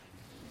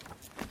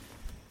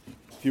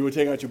If you would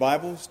take out your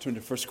Bibles, turn to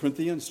 1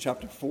 Corinthians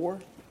chapter 4.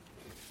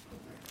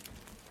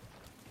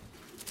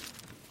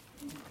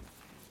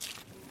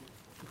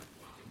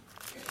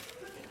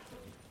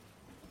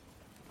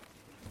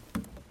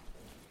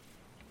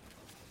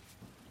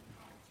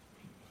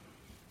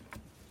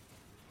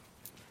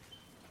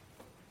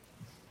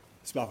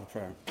 Let's bow for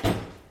prayer.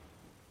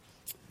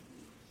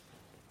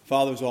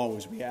 Father, as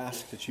always, we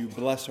ask that you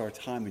bless our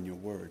time in your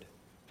word.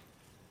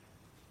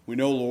 We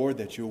know, Lord,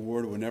 that your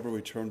word will never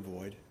return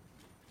void.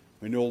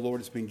 We know, Lord,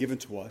 it's been given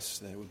to us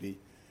that it would be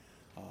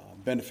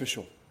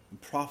beneficial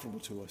and profitable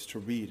to us to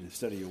read and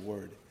study your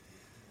word.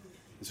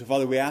 And so,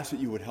 Father, we ask that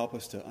you would help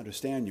us to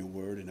understand your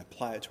word and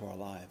apply it to our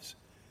lives.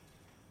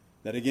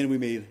 That, again, we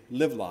may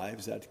live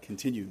lives that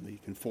continually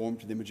conform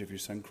to the image of your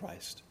Son,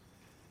 Christ.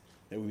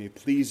 That we may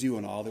please you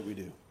in all that we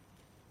do.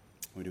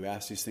 We do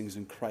ask these things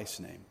in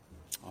Christ's name.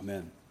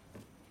 Amen.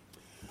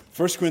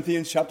 1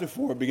 Corinthians chapter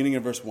 4, beginning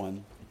in verse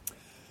 1.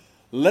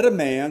 Let a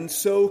man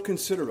so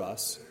consider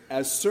us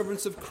as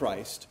servants of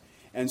Christ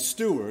and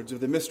stewards of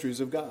the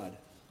mysteries of God.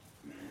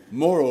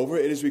 Moreover,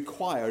 it is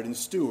required in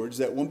stewards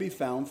that one be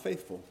found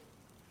faithful.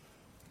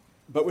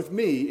 But with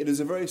me, it is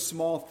a very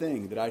small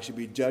thing that I should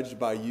be judged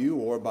by you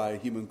or by a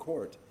human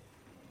court.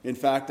 In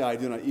fact, I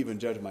do not even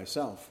judge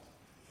myself.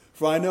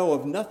 For I know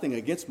of nothing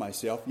against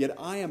myself, yet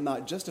I am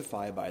not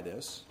justified by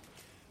this,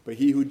 but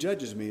he who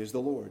judges me is the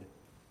Lord.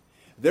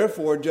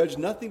 Therefore, judge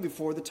nothing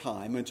before the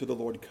time until the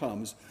Lord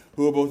comes,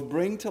 who will both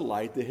bring to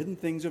light the hidden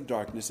things of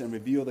darkness and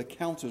reveal the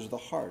counsels of the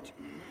heart.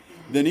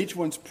 Then each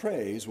one's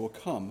praise will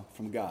come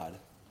from God.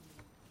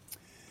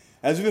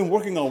 As we've been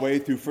working our way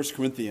through 1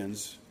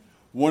 Corinthians,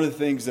 one of the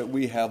things that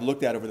we have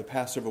looked at over the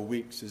past several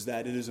weeks is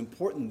that it is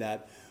important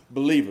that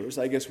believers,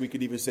 I guess we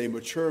could even say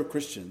mature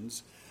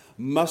Christians,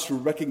 must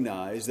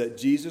recognize that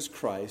Jesus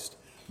Christ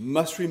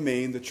must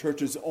remain the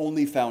church's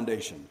only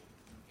foundation.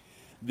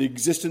 The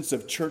existence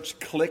of church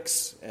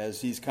cliques,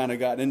 as he's kind of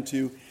got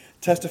into,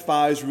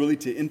 testifies really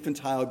to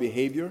infantile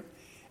behavior,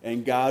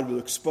 and God will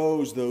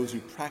expose those who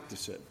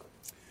practice it.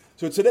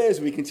 So today,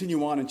 as we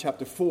continue on in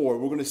chapter 4,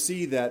 we're going to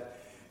see that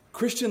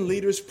Christian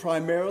leaders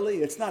primarily,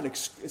 it's not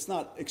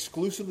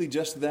exclusively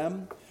just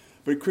them,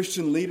 but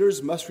Christian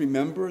leaders must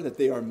remember that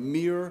they are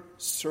mere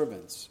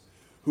servants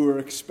who are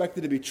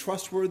expected to be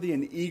trustworthy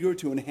and eager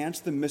to enhance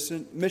the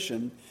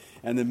mission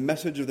and the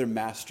message of their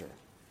master.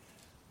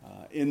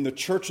 In the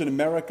church in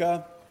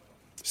America,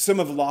 some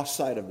have lost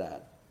sight of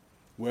that,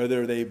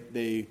 whether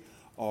they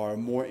are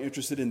more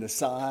interested in the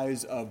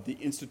size of the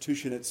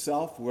institution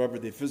itself, wherever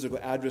the physical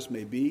address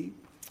may be,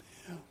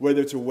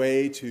 whether it's a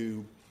way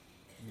to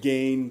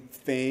gain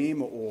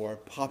fame or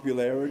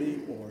popularity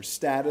or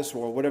status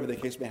or whatever the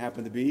case may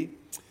happen to be.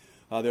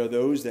 There are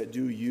those that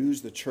do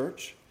use the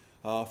church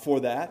for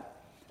that.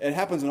 It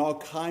happens on all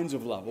kinds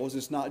of levels.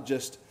 It's not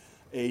just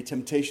a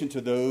temptation to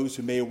those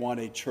who may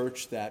want a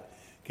church that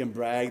can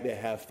brag they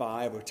have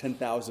 5,000 or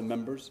 10,000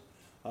 members.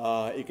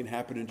 It can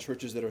happen in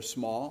churches that are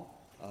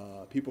small.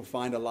 People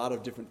find a lot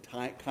of different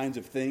kinds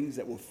of things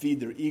that will feed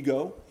their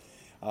ego.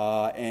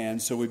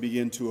 And so we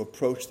begin to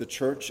approach the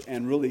church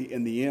and really,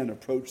 in the end,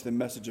 approach the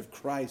message of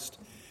Christ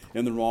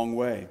in the wrong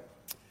way.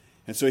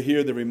 And so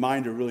here the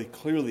reminder really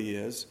clearly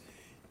is,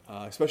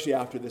 especially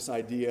after this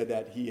idea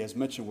that he has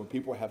mentioned where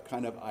people have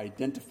kind of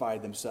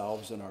identified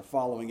themselves and are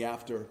following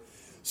after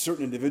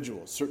certain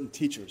individuals, certain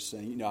teachers,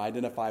 and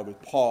identify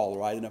with Paul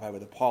or identify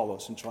with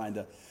Apollos and trying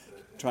to,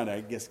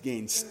 I guess,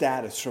 gain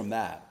status from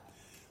that.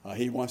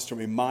 He wants to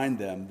remind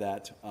them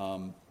that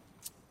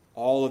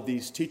all of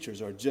these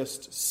teachers are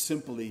just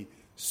simply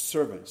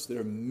servants.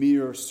 They're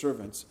mere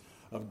servants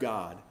of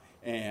God,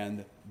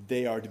 and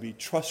they are to be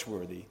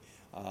trustworthy.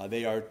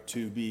 They are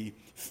to be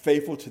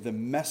faithful to the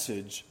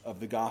message of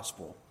the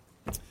gospel.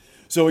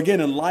 So again,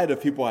 in light of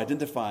people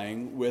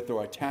identifying with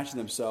or attaching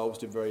themselves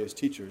to various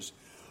teachers,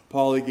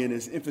 Paul again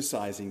is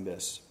emphasizing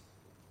this.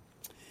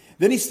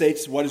 Then he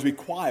states what is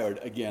required,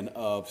 again,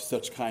 of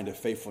such kind of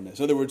faithfulness.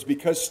 In other words,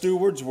 because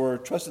stewards were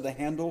trusted to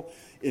handle,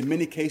 in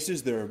many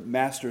cases, their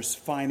master's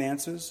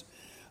finances,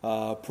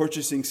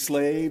 purchasing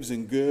slaves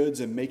and goods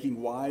and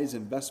making wise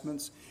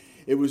investments,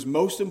 it was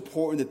most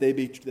important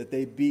that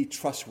they be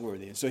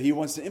trustworthy. And so he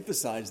wants to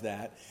emphasize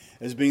that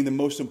as being the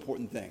most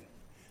important thing,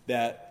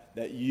 that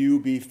you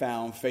be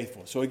found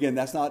faithful. So again,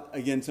 that's not,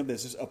 something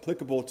that's just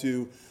applicable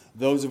to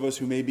those of us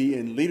who may be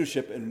in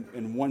leadership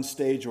in one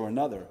stage or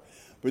another.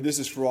 But this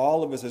is for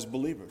all of us as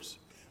believers.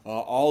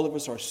 All of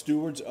us are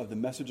stewards of the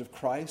message of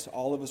Christ.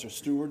 All of us are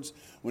stewards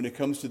when it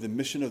comes to the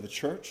mission of the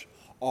church.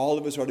 All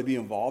of us are to be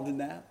involved in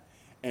that.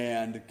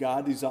 And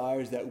God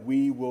desires that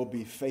we will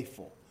be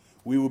faithful.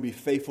 We will be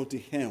faithful to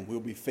Him. We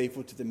will be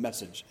faithful to the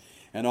message.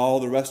 And all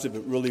the rest of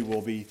it really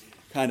will be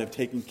kind of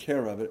taken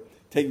care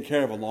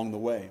of along the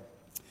way.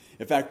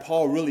 In fact,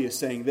 Paul really is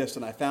saying this,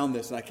 and I found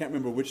this, and I can't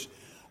remember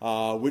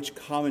which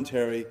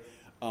commentary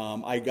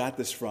I got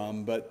this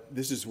from, but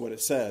this is what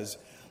it says.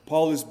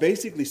 Paul is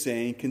basically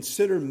saying,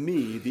 consider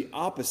me the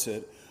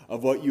opposite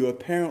of what you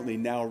apparently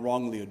now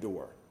wrongly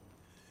adore.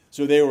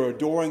 So they were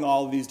adoring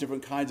all of these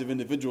different kinds of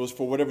individuals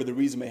for whatever the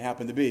reason may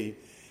happen to be.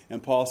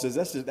 And Paul says,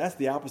 that's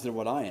the opposite of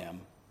what I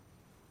am.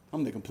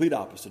 I'm the complete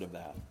opposite of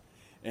that.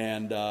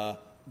 And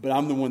but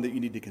I'm the one that you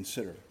need to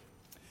consider.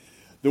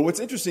 Though what's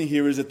interesting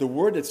here is that the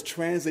word that's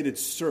translated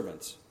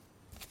servants,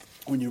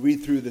 when you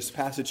read through this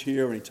passage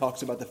here, and he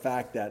talks about the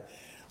fact that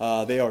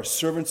they are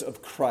servants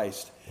of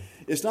Christ,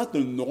 it's not the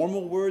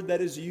normal word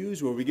that is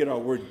used where we get our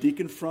word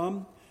deacon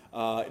from.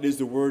 It is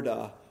the word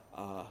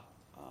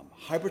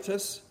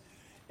hypertus,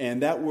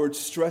 and that word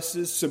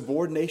stresses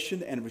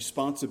subordination and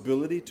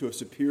responsibility to a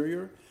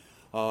superior.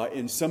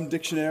 In some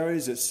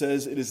dictionaries, it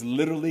says it is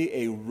literally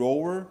a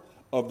rower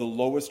of the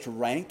lowest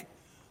rank.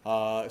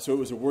 So it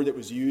was a word that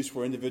was used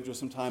for individuals.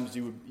 Sometimes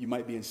you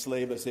might be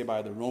enslaved, let's say,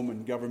 by the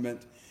Roman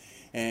government,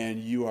 and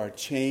you are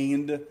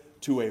chained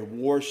to a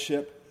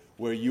warship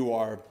where you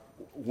are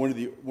one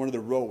of the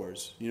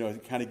rowers. You know,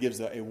 it kind of gives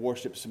a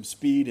warship some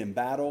speed in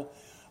battle,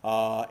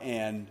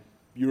 and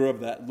you're of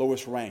that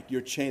lowest rank.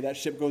 You're chained. That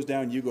ship goes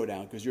down, you go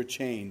down because you're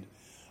chained.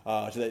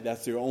 So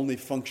that's your only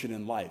function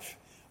in life,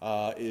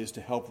 is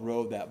to help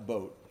row that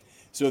boat.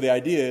 So the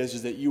idea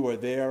is that you are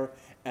there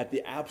at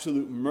the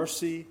absolute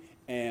mercy,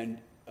 and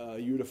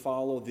you are to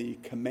follow the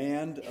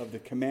command of the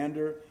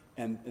commander,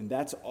 and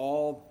that's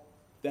all.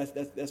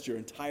 That's your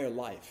entire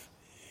life.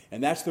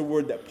 And that's the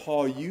word that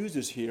Paul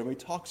uses here when he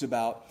talks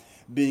about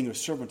being a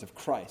servant of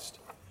Christ.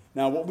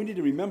 Now, what we need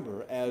to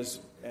remember as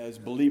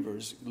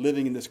believers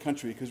living in this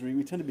country, because we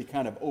tend to be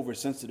kind of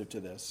oversensitive to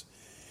this,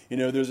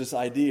 there's this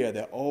idea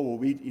that,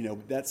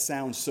 that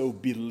sounds so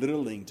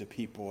belittling to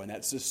people, and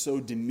that's just so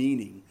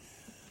demeaning.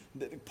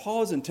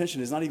 Paul's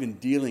intention is not even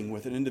dealing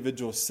with an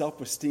individual's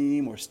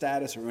self-esteem or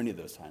status or any of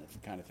those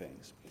kind of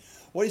things.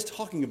 What he's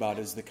talking about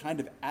is the kind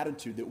of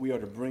attitude that we are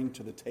to bring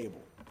to the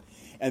table.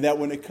 And that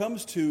when it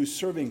comes to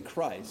serving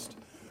Christ,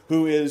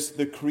 who is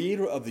the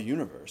creator of the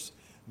universe,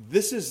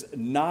 this is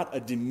not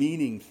a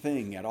demeaning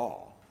thing at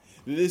all.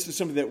 This is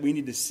something that we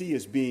need to see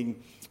as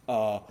being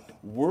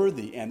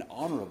worthy and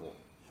honorable.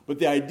 But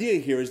the idea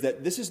here is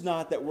that this is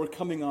not that we're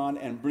coming on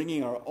and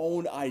bringing our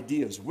own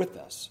ideas with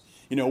us.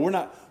 We're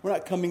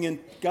not coming in.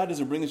 God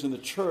doesn't bring us in the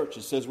church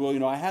and says,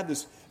 well, I have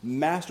this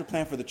master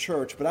plan for the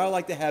church, but I would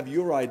like to have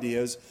your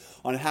ideas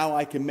on how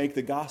I can make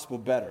the gospel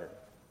better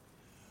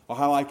or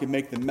how I can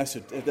make the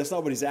message. That's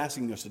not what he's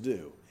asking us to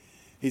do.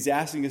 He's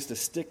asking us to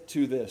stick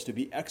to this, to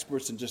be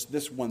experts in just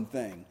this one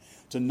thing,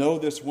 to know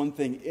this one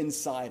thing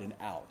inside and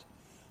out.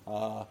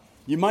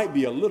 You might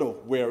be a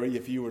little wary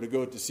if you were to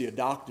go to see a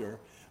doctor,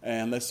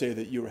 and let's say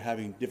that you were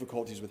having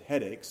difficulties with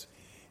headaches,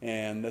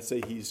 and let's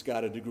say he's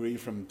got a degree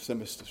from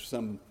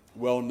some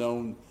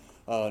well-known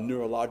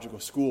neurological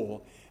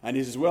school, and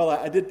he says, well,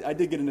 I did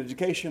get an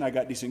education, I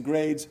got decent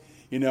grades.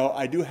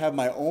 I do have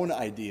my own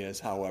ideas,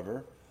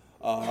 however,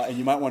 and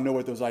you might want to know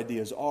what those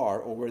ideas are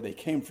or where they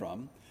came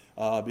from,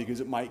 because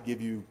it might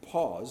give you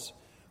pause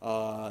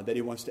that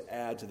he wants to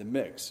add to the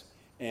mix.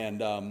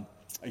 And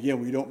again,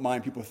 we don't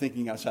mind people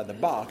thinking outside the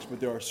box, but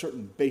there are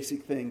certain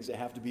basic things that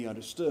have to be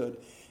understood,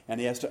 and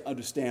he has to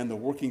understand the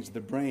workings of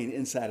the brain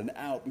inside and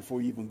out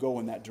before you even go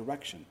in that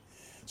direction.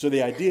 So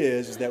the idea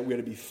is that we're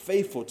to be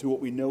faithful to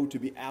what we know to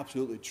be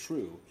absolutely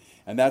true,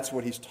 and that's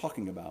what he's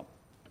talking about.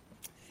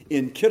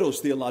 In Kittle's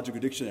Theological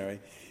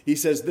Dictionary, he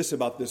says this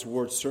about this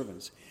word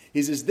servants.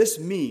 He says, this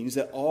means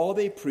that all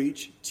they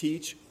preach,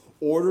 teach,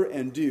 order,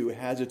 and do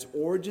has its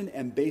origin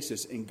and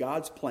basis in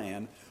God's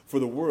plan for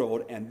the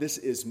world, and this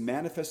is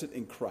manifested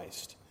in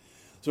Christ.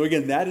 So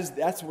again,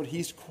 that's what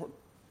he's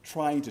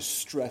trying to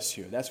stress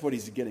here. That's what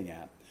he's getting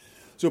at.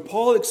 So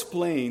Paul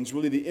explains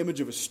really the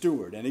image of a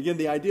steward. And again,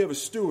 the idea of a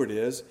steward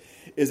is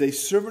a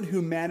servant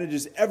who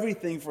manages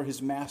everything for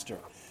his master.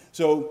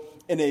 So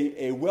in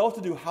a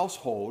well-to-do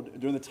household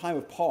during the time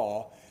of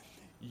Paul,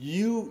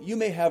 you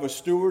may have a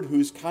steward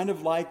who's kind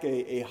of like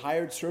a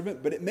hired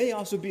servant, but it may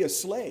also be a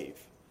slave.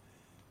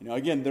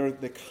 Again,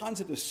 the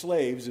concept of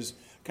slaves is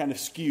kind of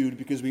skewed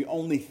because we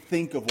only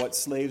think of what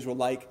slaves were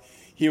like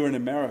here in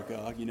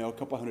America, a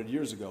couple hundred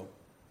years ago.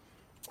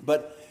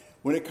 But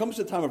when it comes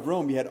to the time of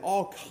Rome, you had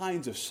all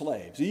kinds of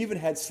slaves. You even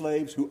had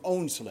slaves who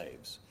owned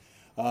slaves.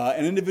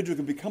 An individual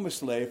could become a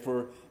slave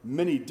for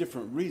many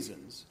different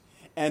reasons.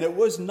 And it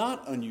was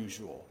not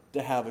unusual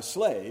to have a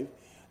slave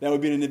that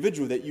would be an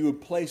individual that you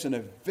would place in a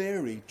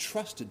very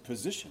trusted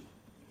position.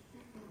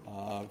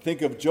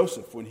 Think of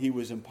Joseph when he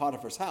was in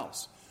Potiphar's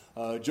house.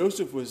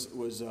 Joseph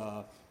was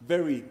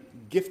very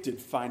gifted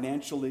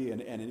financially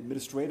and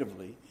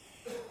administratively,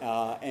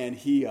 and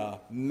he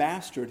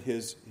mastered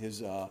his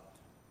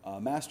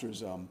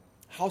master's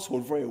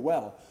household very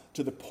well,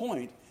 to the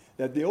point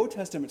that the Old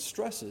Testament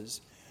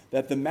stresses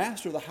that the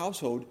master of the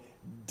household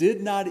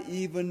did not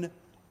even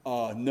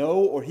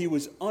know, or he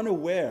was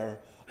unaware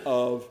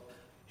of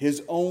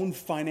his own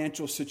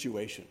financial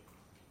situation.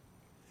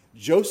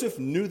 Joseph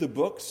knew the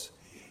books.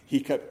 He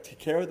took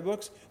care of the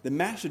books. The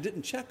master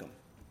didn't check them.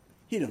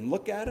 He didn't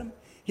look at them.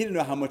 He didn't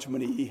know how much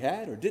money he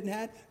had or didn't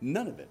have.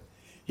 None of it.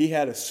 He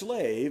had a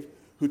slave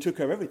who took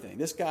care of everything.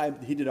 This guy,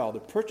 he did all the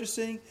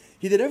purchasing.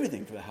 He did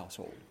everything for the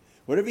household.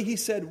 Whatever he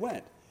said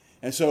went.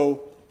 And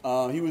so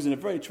he was in a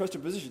very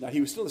trusted position. Now,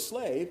 he was still a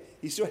slave.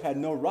 He still had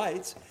no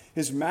rights.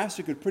 His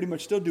master could pretty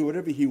much still do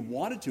whatever he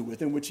wanted to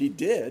with him, which he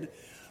did,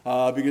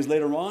 because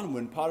later on,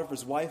 when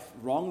Potiphar's wife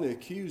wrongly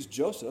accused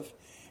Joseph,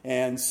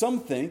 and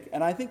some think,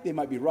 and I think they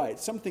might be right,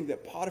 some think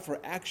that Potiphar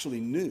actually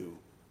knew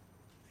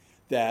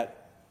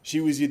that she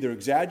was either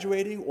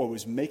exaggerating or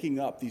was making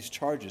up these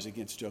charges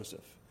against Joseph.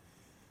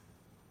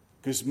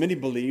 Because many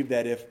believe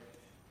that if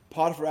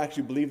Potiphar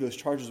actually believed those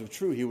charges were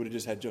true, he would have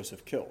just had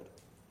Joseph killed.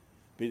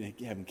 But he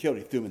didn't have him killed,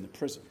 he threw him in the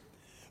prison.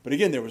 But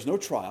again, there was no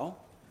trial.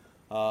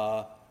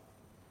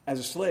 As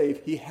a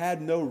slave, he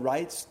had no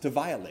rights to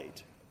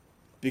violate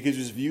because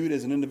he was viewed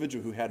as an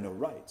individual who had no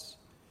rights.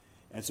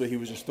 And so he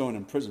was just thrown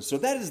in prison. So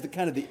that is the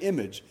kind of the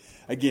image,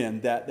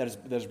 again, that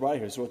is right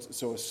here.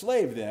 So a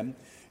slave, then,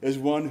 is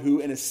one who,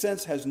 in a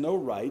sense, has no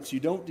rights. You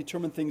don't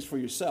determine things for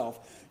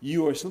yourself.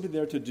 You are simply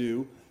there to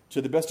do,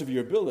 to the best of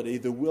your ability,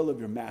 the will of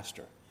your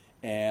master.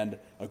 And,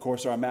 of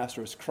course, our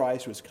master is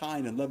Christ, who is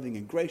kind and loving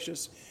and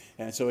gracious.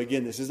 And so,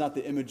 again, this is not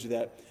the image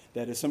that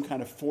is some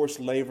kind of forced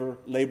labor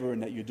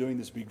and that you're doing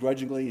this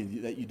begrudgingly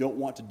and that you don't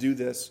want to do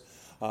this.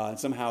 And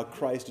somehow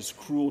Christ is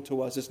cruel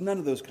to us. It's none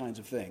of those kinds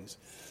of things.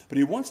 But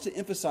he wants to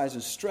emphasize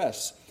and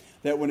stress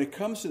that when it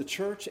comes to the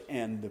church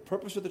and the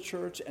purpose of the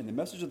church and the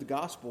message of the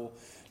gospel,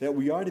 that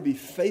we are to be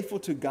faithful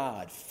to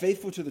God,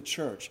 faithful to the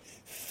church,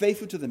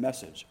 faithful to the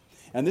message.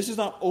 And this is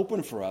not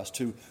open for us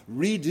to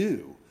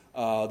redo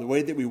the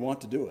way that we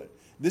want to do it.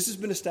 This has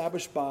been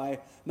established by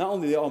not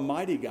only the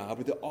Almighty God,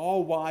 but the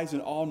all-wise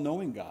and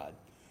all-knowing God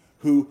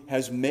who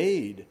has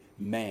made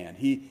man.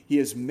 He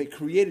has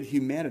created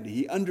humanity.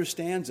 He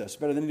understands us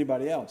better than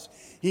anybody else.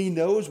 He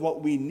knows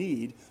what we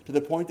need to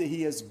the point that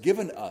he has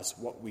given us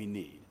what we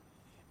need.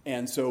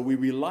 And so we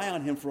rely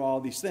on him for all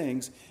these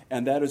things,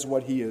 and that is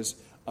what he is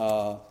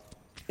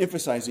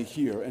emphasizing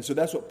here. And so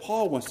that's what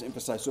Paul wants to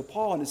emphasize. So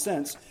Paul, in a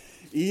sense,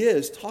 he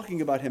is talking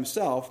about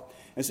himself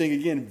and saying,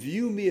 again,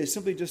 view me as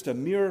simply just a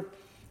mere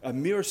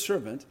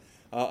servant,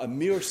 a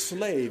mere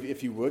slave,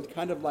 if you would,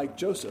 kind of like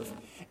Joseph.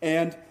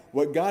 And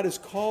what God has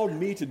called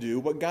me to do,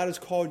 what God has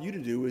called you to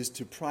do, is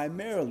to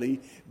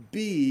primarily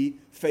be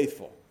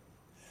faithful.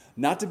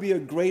 Not to be a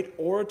great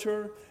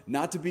orator,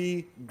 not to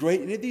be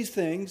great in any of these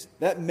things.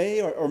 That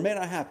may or may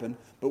not happen,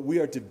 but we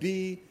are to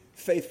be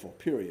faithful,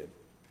 period.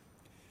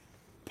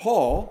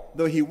 Paul,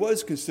 though he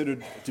was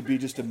considered to be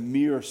just a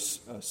mere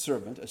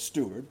servant, a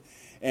steward,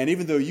 and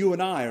even though you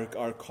and I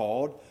are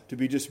called to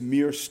be just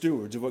mere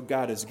stewards of what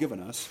God has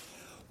given us,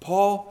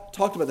 Paul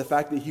talked about the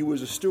fact that he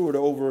was a steward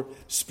over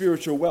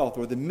spiritual wealth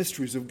or the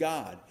mysteries of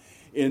God.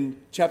 In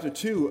chapter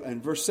 2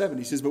 and verse 7,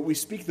 he says, "But we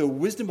speak the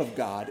wisdom of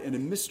God in a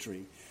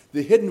mystery,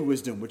 the hidden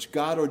wisdom which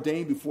God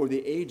ordained before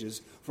the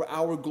ages for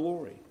our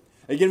glory."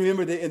 Again,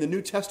 remember that in the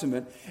New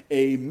Testament,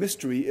 a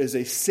mystery is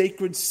a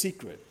sacred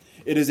secret.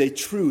 It is a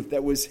truth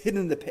that was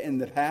hidden in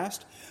the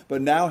past,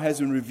 but now has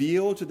been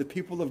revealed to the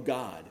people of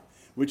God,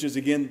 which is,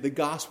 again, the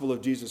gospel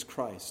of Jesus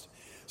Christ.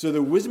 So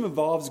the wisdom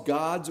involves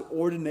God's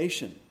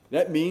ordination.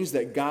 That means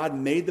that God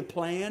made the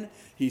plan,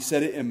 he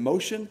set it in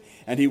motion,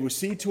 and he will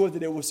see to it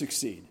that it will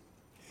succeed.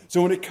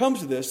 So when it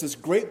comes to this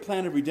great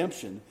plan of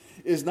redemption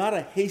is not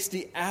a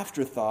hasty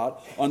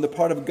afterthought on the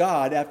part of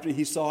God after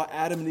he saw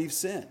Adam and Eve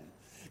sin.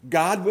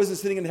 God wasn't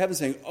sitting in heaven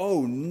saying,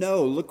 "Oh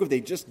no, look what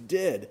they just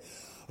did.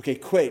 Okay,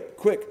 quick,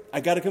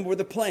 I got to come up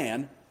with a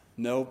plan."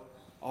 No,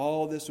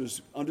 all this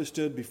was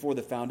understood before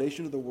the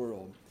foundation of the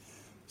world.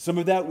 Some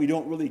of that we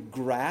don't really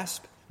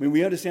grasp. I mean,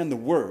 we understand the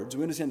words,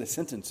 we understand the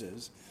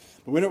sentences,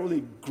 but we don't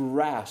really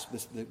grasp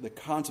the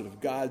concept of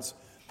God's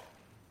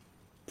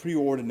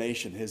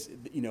preordination,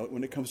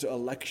 when it comes to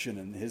election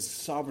and his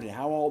sovereignty,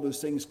 how all those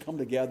things come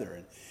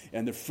together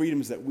and the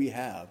freedoms that we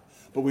have.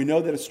 But we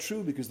know that it's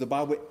true because the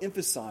Bible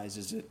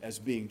emphasizes it as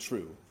being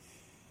true.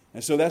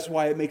 And so that's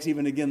why it makes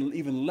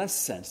even less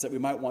sense that we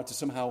might want to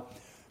somehow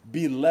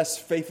be less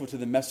faithful to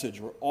the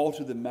message or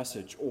alter the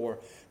message or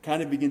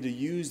kind of begin to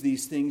use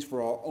these things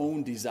for our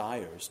own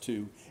desires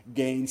to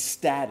gain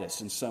status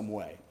in some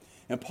way.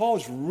 And Paul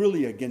is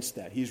really against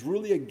that. He's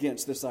really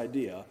against this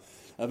idea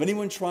of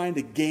anyone trying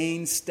to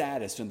gain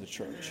status in the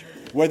church.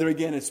 Whether,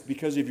 again, it's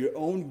because of your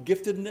own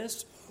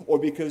giftedness or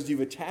because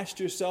you've attached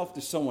yourself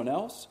to someone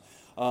else.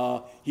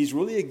 He's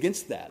really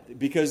against that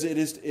because it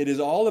is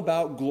all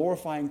about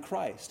glorifying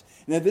Christ.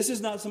 Now, this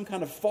is not some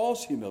kind of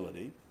false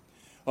humility.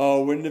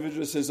 When an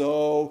individual says, I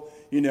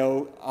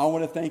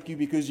want to thank you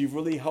because you've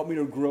really helped me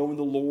to grow in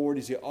the Lord.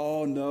 You say,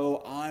 "Oh,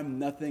 no, I'm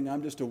nothing.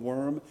 I'm just a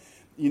worm."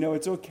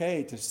 It's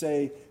okay to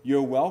say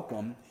you're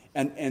welcome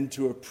and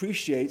to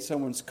appreciate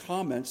someone's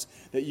comments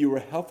that you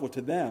were helpful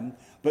to them.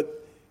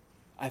 But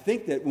I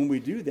think that when we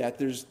do that,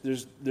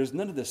 there's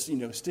none of this,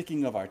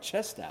 sticking of our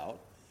chest out.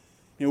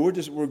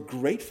 We're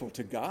grateful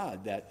to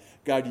God that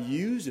God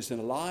used us in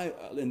the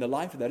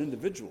life of that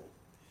individual.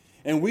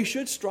 And we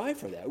should strive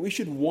for that. We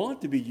should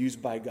want to be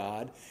used by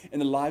God in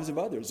the lives of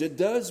others. It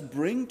does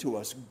bring to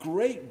us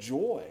great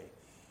joy.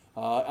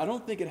 I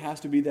don't think it has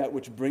to be that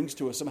which brings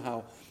to us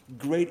somehow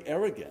great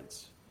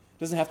arrogance. It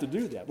doesn't have to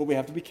do that, but we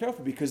have to be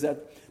careful because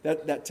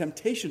that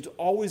temptation is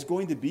always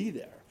going to be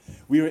there.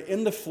 We are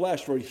in the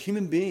flesh. We're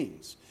human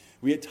beings.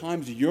 We at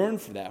times yearn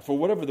for that, for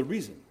whatever the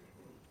reason.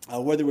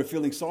 Whether we're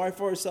feeling sorry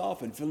for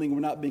ourselves and feeling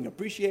we're not being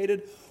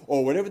appreciated,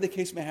 or whatever the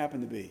case may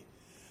happen to be.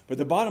 But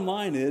the bottom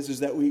line is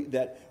that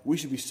we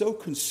should be so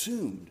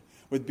consumed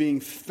with being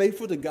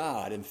faithful to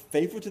God and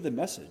faithful to the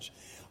message.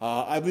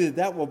 I believe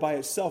that will by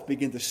itself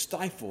begin to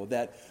stifle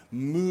that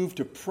move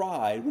to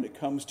pride when it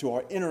comes to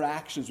our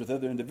interactions with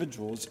other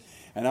individuals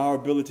and our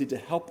ability to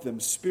help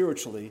them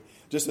spiritually,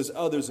 just as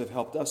others have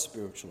helped us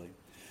spiritually.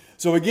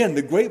 So again,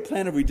 the great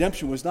plan of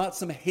redemption was not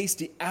some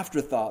hasty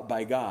afterthought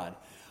by God.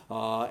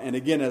 And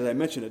again, as I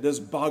mentioned, it does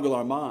boggle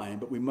our mind,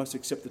 but we must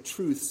accept the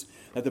truths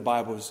that the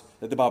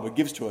Bible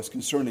gives to us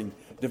concerning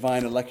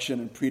divine election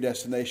and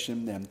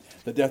predestination and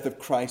the death of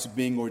Christ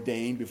being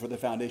ordained before the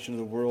foundation of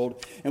the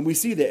world. And we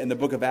see that in the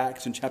book of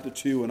Acts in chapter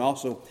 2 and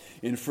also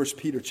in 1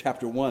 Peter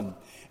chapter 1.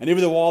 And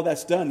even though all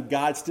that's done,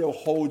 God still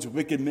holds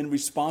wicked men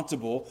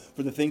responsible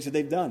for the things that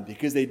they've done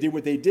because they did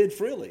what they did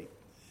freely.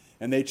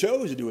 And they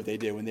chose to do what they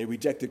did when they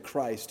rejected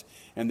Christ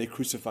and they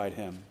crucified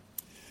him.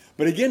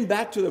 But again,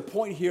 back to the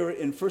point here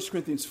in 1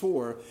 Corinthians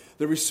 4,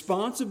 the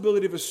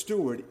responsibility of a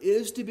steward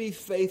is to be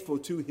faithful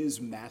to his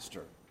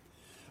master.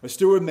 A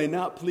steward may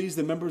not please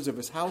the members of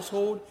his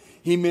household.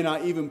 He may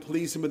not even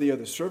please some of the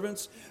other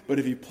servants. But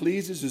if he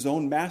pleases his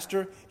own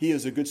master, he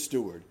is a good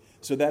steward.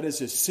 So that is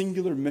his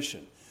singular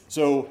mission.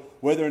 So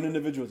whether an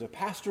individual is a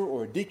pastor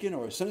or a deacon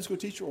or a Sunday school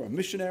teacher or a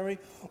missionary,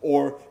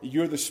 or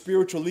you're the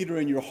spiritual leader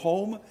in your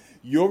home,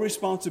 your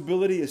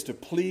responsibility is to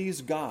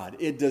please God.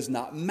 It does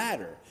not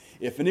matter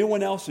if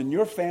anyone else in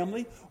your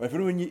family or if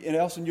anyone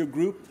else in your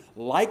group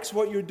likes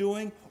what you're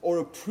doing or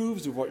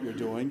approves of what you're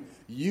doing.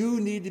 You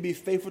need to be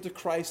faithful to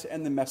Christ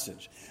and the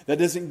message. That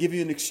doesn't give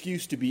you an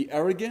excuse to be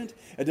arrogant.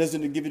 It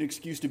doesn't give you an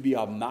excuse to be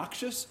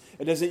obnoxious.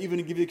 It doesn't even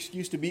give you an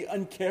excuse to be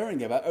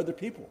uncaring about other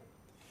people.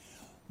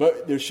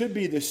 But there should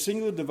be this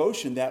singular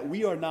devotion that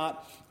we are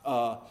not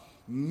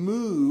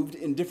moved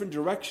in different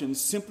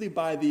directions simply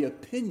by the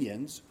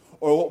opinions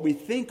or what we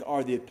think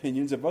are the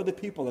opinions of other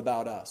people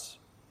about us.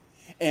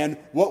 And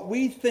what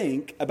we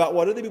think about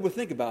what other people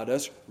think about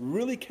us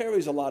really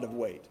carries a lot of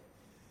weight.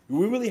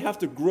 We really have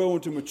to grow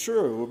and to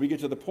mature when we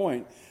get to the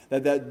point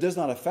that that does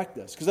not affect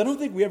us. Because I don't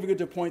think we ever get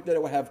to a point that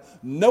it will have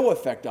no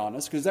effect on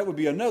us, because that would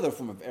be another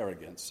form of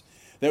arrogance,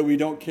 that we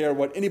don't care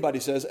what anybody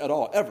says at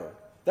all, ever.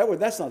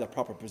 That's not a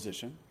proper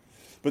position.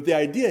 But the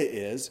idea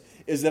is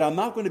that I'm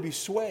not going to be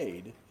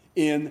swayed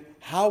in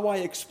how I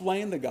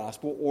explain the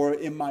gospel or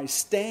in my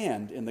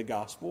stand in the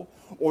gospel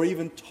or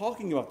even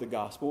talking about the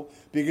gospel,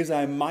 because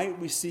I might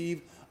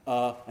receive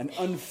an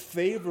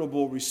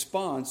unfavorable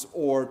response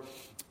or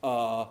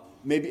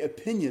maybe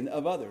opinion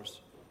of others.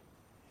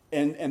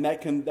 And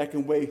that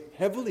can weigh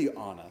heavily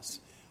on us.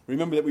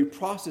 Remember that we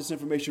process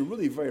information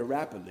really very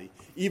rapidly,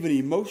 even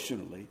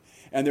emotionally,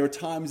 and there are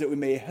times that we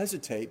may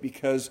hesitate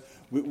because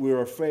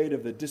we're afraid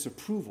of the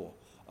disapproval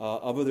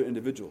of other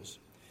individuals.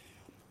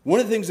 One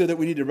of the things that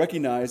we need to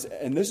recognize,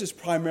 and this is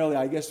primarily,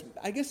 I guess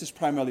it's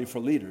primarily for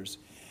leaders,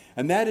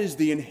 and that is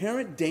the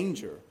inherent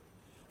danger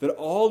that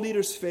all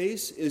leaders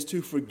face is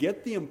to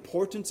forget the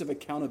importance of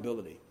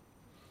accountability.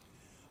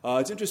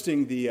 It's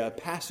interesting, the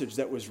passage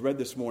that was read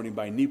this morning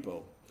by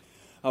Nepo.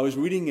 I was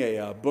reading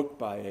a book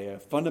by a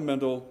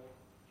fundamental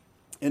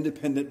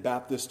independent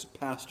Baptist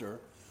pastor,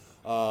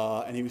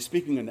 and he was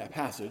speaking in that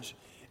passage,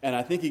 and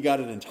I think he got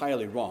it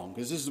entirely wrong,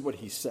 because this is what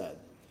he said.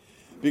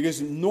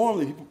 Because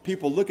normally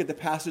people look at the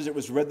passage that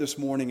was read this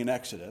morning in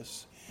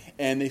Exodus,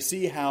 and they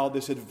see how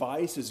this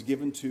advice is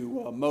given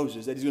to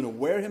Moses, that he's going to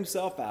wear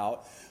himself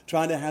out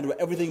trying to handle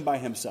everything by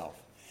himself.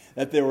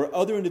 That there were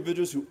other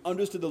individuals who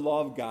understood the law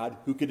of God,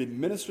 who could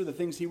administer the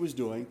things he was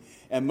doing,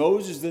 and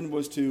Moses then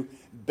was to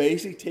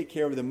basically take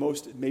care of the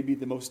most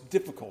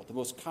difficult, the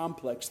most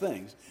complex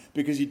things,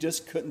 because he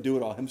just couldn't do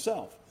it all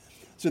himself.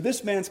 So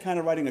this man's kind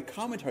of writing a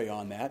commentary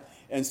on that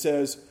and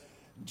says,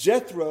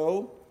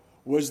 Jethro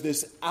was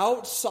this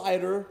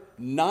outsider,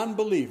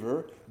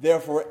 non-believer,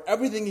 therefore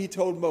everything he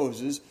told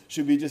Moses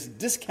should be just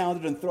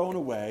discounted and thrown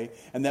away,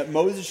 and that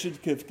Moses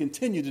should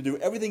continue to do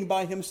everything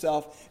by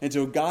himself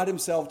until God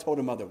himself told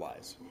him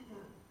otherwise.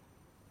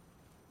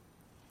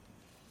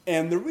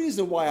 And the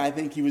reason why I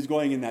think he was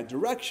going in that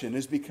direction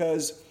is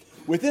because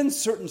within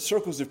certain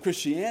circles of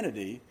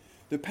Christianity,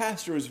 the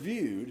pastor is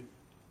viewed,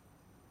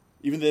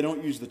 even though they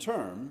don't use the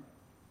term,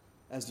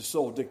 as the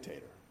sole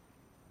dictator.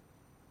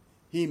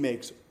 He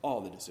makes all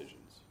the decisions.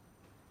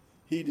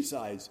 He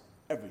decides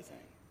everything.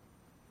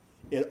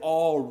 It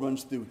all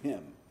runs through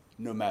him,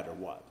 no matter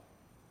what.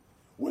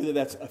 Whether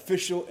that's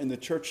official in the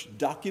church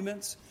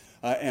documents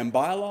and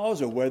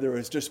bylaws, or whether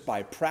it's just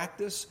by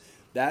practice,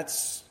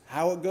 that's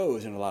how it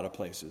goes in a lot of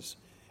places.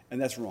 And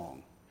that's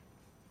wrong.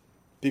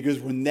 Because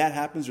when that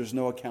happens, there's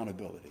no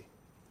accountability.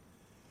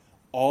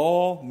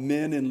 All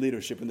men in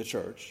leadership in the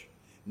church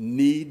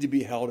need to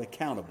be held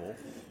accountable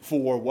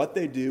for what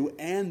they do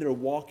and their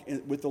walk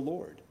with the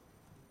Lord.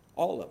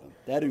 All of them.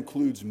 That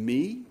includes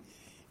me,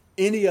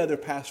 any other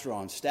pastor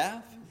on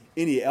staff,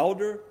 any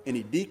elder,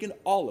 any deacon,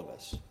 all of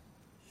us.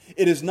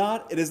 It is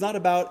not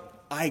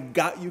about I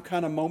got you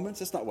kind of moments.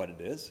 That's not what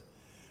it is.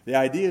 The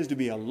idea is to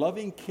be a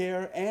loving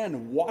care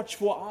and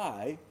watchful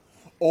eye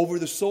over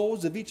the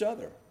souls of each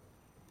other.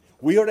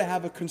 We are to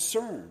have a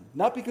concern,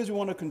 not because we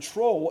want to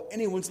control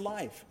anyone's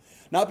life,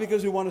 not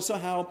because we want to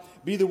somehow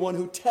be the one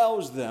who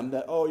tells them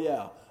that, oh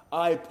yeah,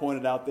 I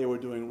pointed out they were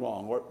doing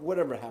wrong, or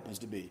whatever it happens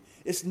to be.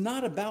 It's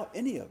not about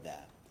any of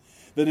that.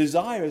 The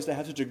desire is to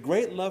have such a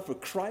great love for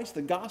Christ,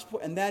 the gospel,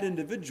 and that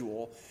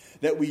individual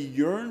that we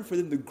yearn for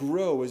them to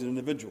grow as an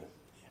individual.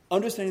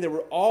 Understanding that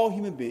we're all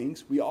human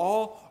beings. We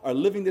all are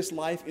living this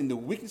life in the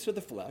weakness of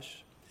the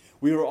flesh.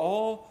 We are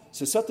all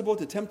susceptible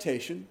to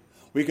temptation.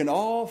 We can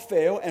all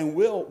fail and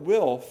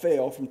will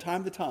fail from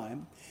time to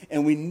time.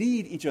 And we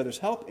need each other's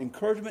help,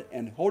 encouragement,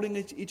 and holding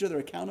each other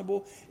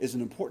accountable is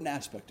an important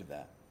aspect of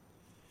that.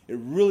 It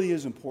really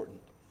is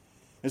important.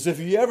 And so if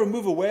you ever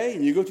move away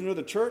and you go to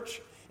another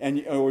church,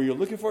 or you're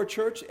looking for a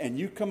church and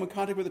you come in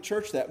contact with a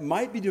church that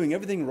might be doing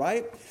everything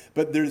right,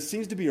 but there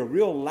seems to be a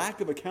real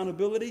lack of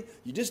accountability,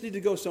 you just need to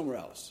go somewhere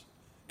else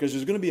because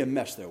there's going to be a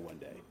mess there one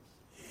day.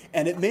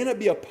 And it may not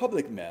be a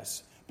public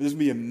mess, but there's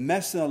going to be a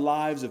mess in the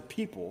lives of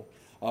people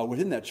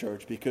within that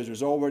church because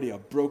there's already a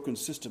broken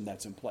system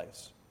that's in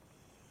place.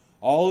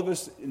 All of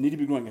us need to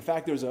be growing. In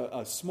fact, there's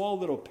a small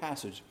little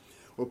passage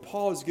where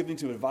Paul is giving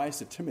some advice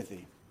to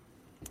Timothy.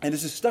 And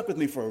this has stuck with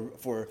me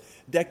for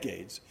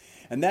decades.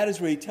 And that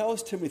is where he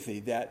tells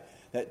Timothy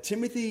that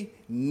Timothy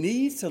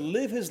needs to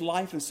live his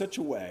life in such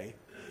a way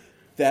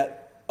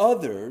that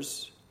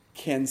others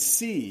can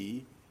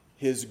see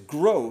his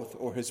growth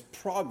or his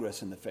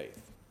progress in the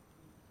faith.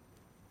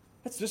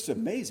 That's just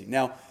amazing.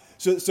 Now,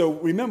 so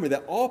remember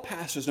that all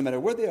pastors, no matter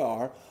where they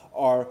are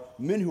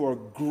men who are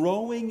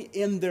growing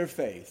in their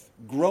faith,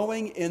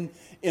 growing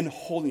in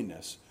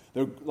holiness.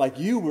 They're like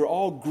you, we're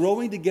all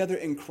growing together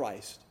in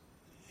Christ.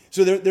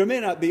 So there may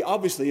not be,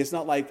 obviously, it's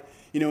not like,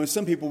 in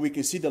some people we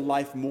can see the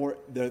life more,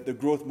 the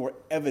growth more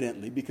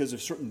evidently because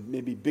of certain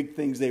maybe big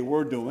things they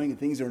were doing and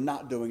things they're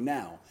not doing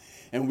now.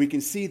 And we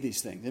can see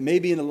these things. And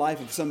maybe in the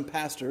life of some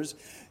pastors,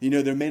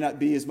 there may not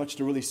be as much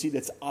to really see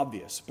that's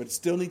obvious, but it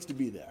still needs to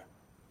be there.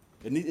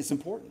 It's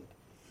important.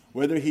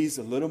 Whether he's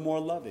a little more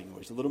loving or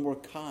he's a little more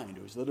kind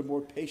or he's a little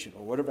more patient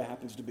or whatever it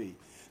happens to be.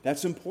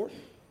 That's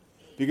important.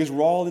 Because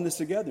we're all in this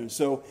together. And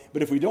so,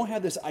 but if we don't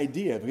have this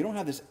idea, if we don't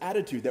have this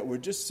attitude that we're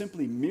just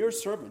simply mere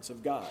servants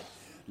of God,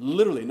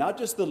 literally, not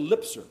just the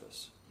lip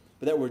service,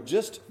 but that we're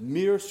just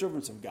mere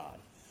servants of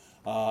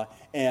God.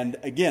 And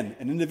again,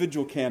 an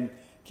individual can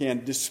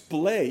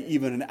display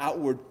even an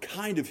outward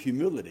kind of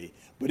humility,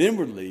 but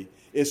inwardly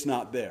it's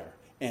not there.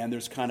 And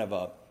there's kind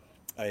of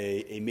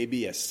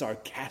maybe a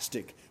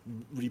sarcastic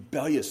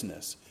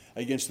rebelliousness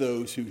against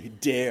those who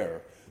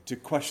dare to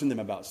question them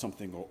about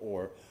something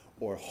or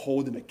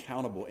hold them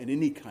accountable in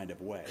any kind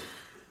of way.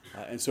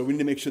 And so we need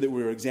to make sure that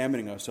we're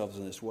examining ourselves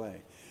in this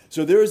way.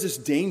 So there is this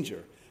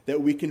danger that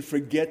we can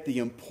forget the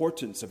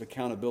importance of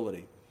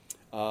accountability.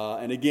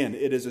 And again,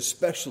 it is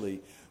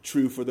especially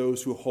true for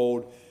those who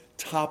hold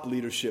top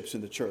leaderships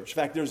in the church. In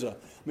fact, let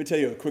me tell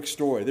you a quick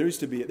story. There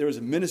was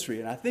a ministry,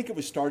 and I think it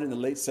was started in the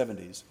late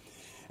 70s.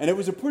 And it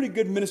was a pretty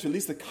good ministry, at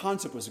least the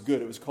concept was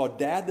good. It was called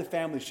Dad the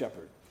Family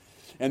Shepherd.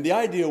 And the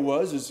idea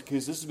was,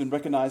 because this has been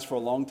recognized for a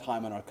long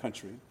time in our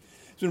country,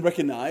 it's been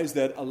recognized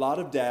that a lot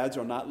of dads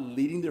are not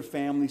leading their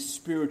families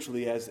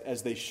spiritually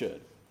as they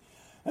should.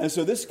 And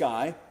so this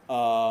guy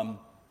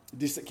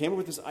came up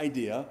with this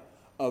idea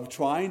of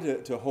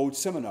trying to hold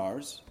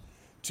seminars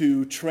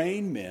to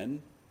train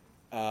men,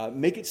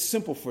 make it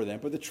simple for them,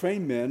 but to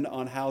train men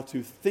on how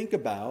to think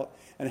about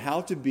and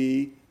how to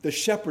be the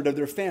shepherd of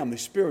their family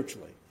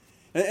spiritually.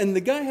 And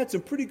the guy had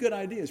some pretty good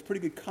ideas,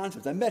 pretty good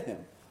concepts. I met him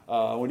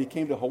when he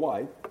came to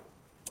Hawaii,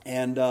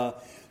 and the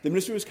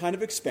ministry was kind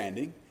of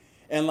expanding.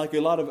 And like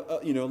a lot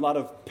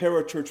of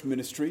parachurch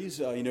ministries,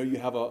 you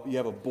have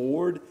a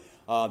board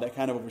that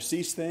kind of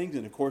oversees things,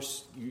 and of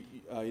course,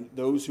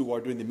 those who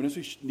are doing the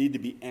ministry need to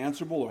be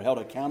answerable or held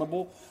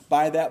accountable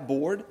by that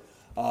board.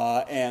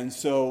 And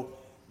so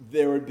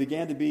there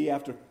began to be,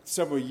 after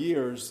several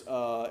years,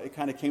 it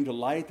kind of came to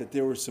light that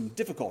there was some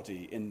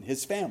difficulty in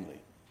his family,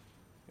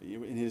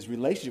 in his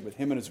relationship with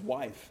him and his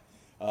wife,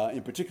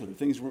 in particular.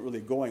 Things weren't really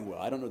going well.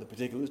 I don't know the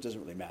particulars;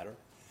 doesn't really matter.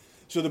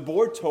 So the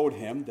board told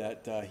him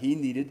that he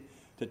needed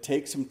to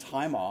take some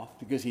time off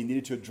because he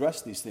needed to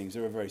address these things. They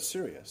were very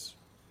serious.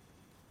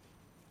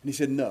 And he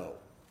said, no,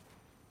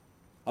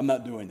 I'm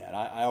not doing that.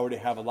 I already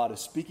have a lot of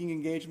speaking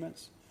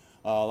engagements,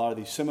 a lot of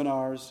these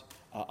seminars.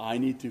 I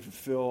need to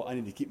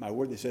keep my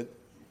word. They said,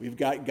 we've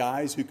got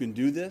guys who can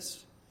do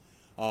this.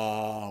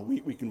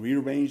 We can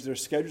rearrange their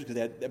schedules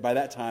because by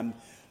that time,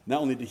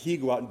 not only did he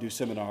go out and do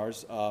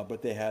seminars,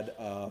 but they had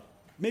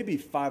maybe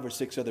 5 or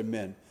 6 other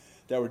men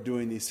that were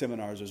doing these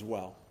seminars as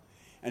well.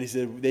 And he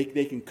said,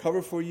 they can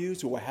cover for you,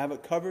 so we'll have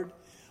it covered.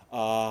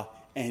 And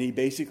he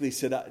basically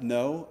said,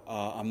 no,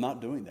 I'm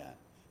not doing that.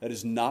 That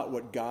is not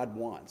what God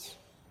wants.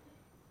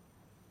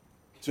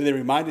 So they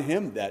reminded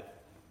him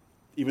that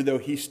even though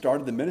he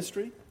started the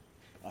ministry,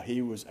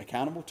 he was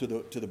accountable to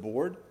the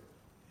board.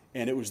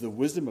 And it was the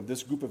wisdom of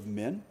this group of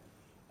men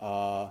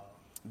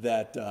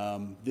that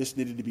this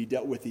needed to be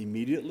dealt with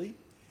immediately.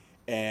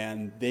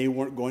 and they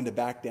weren't going to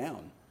back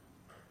down.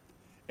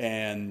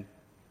 And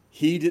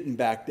he didn't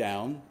back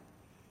down,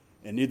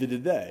 and neither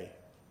did they.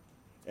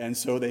 And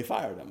so they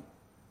fired him.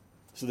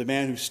 So the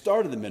man who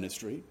started the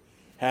ministry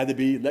had to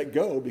be let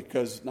go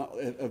because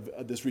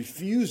of this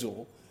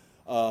refusal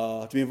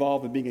to be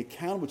involved in being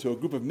accountable to a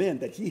group of men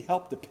that he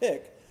helped to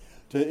pick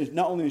to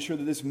not only ensure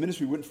that this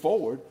ministry went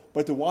forward,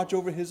 but to watch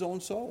over his own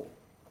soul.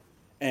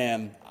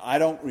 And I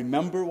don't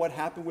remember what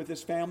happened with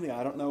this family.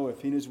 I don't know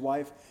if he and his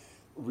wife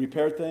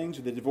repaired things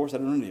or they divorced. I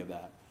don't know any of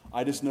that.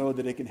 I just know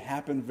that it can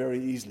happen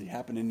very easily,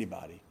 happen to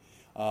anybody.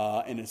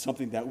 And it's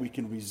something that we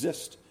can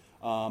resist.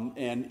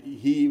 And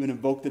he even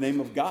invoked the name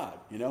of God.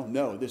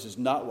 No, this is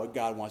not what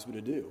God wants me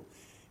to do.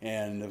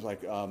 And it was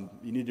like,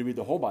 you need to read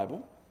the whole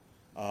Bible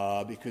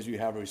because you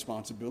have a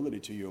responsibility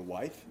to your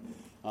wife.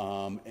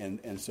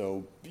 And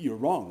so you're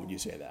wrong when you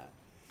say that.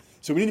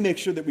 So we need to make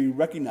sure that we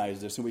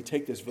recognize this and we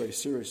take this very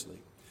seriously.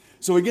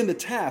 So again, the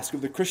task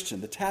of the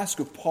Christian, the task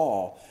of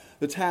Paul,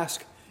 the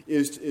task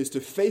is to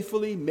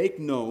faithfully make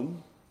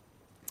known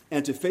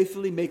and to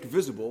faithfully make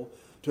visible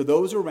to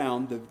those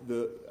around them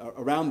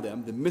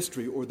the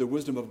mystery or the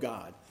wisdom of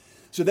God.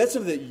 So that's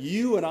something that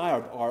you and I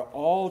are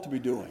all to be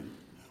doing.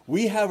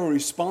 We have a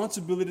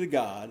responsibility to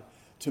God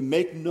to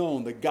make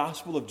known the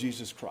gospel of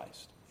Jesus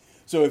Christ.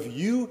 So if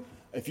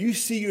you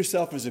see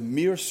yourself as a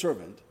mere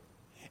servant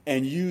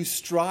and you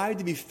strive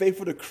to be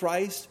faithful to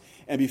Christ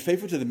and be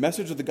faithful to the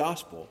message of the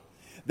gospel,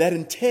 that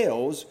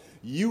entails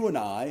you and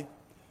I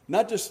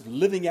not just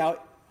living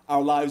out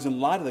our lives in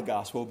light of the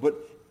gospel, but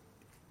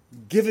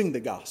giving the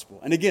gospel.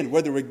 And again,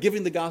 whether we're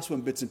giving the gospel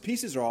in bits and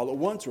pieces or all at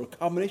once or a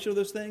combination of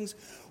those things,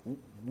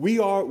 we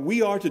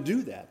are to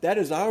do that. That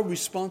is our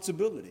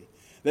responsibility.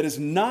 That is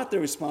not the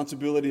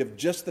responsibility of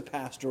just the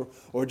pastor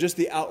or just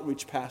the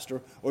outreach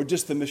pastor or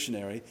just the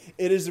missionary.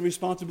 It is the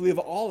responsibility of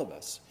all of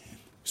us.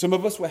 Some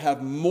of us will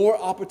have more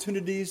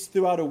opportunities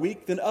throughout a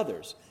week than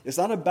others. It's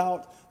not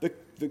about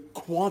the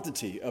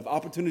quantity of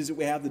opportunities that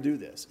we have to do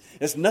this.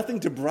 It's nothing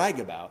to brag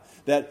about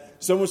that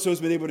so-and-so has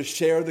been able to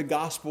share the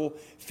gospel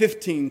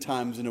 15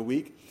 times in a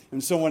week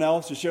and someone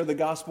else to share the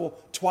gospel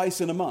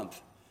twice in a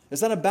month.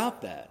 It's not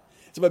about that.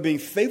 It's about being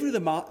faithful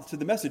to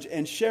the message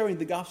and sharing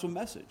the gospel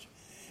message.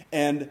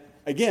 And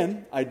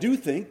again, I do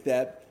think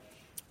that,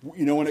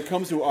 when it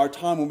comes to our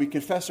time when we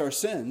confess our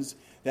sins,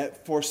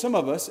 that for some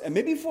of us, and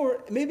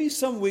maybe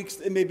some weeks,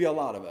 it may be a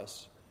lot of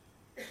us,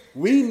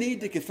 we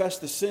need to confess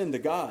the sin to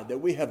God that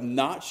we have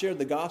not shared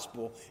the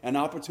gospel and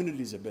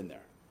opportunities have been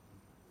there.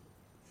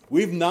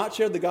 We've not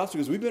shared the gospel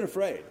because we've been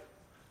afraid.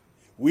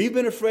 We've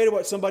been afraid of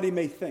what somebody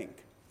may think.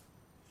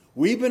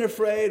 We've been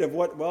afraid of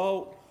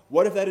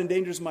what if that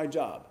endangers my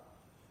job?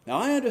 Now,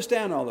 I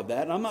understand all of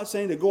that, and I'm not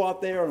saying to go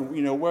out there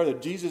and, wear the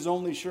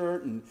Jesus-only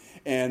shirt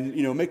and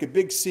make a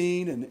big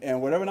scene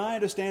and whatever, and I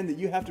understand that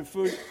you have to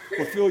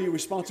fulfill your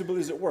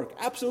responsibilities at work.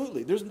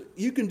 Absolutely.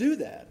 You can do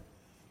that.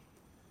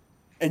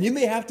 And you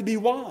may have to be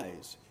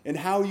wise in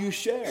how you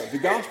share the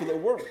gospel at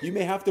work. You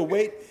may have to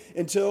wait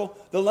until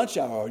the lunch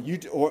hour.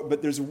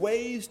 But there's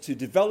ways to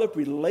develop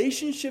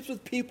relationships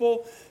with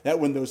people that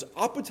when those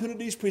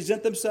opportunities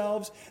present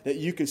themselves, that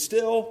you can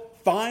still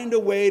find a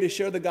way to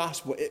share the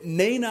gospel. It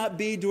may not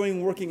be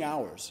during working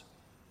hours.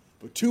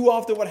 But too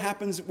often what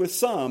happens with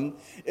some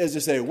is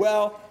to say,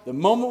 well, the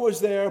moment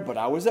was there, but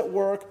I was at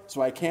work,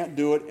 so I can't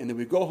do it. And then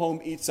we go home,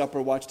 eat supper,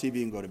 watch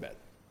TV, and go to bed.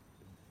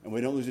 And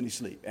we don't lose any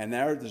sleep. And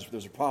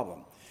there's a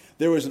problem.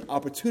 There was an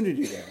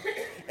opportunity there.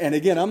 And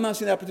again, I'm not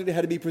saying the opportunity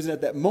had to be presented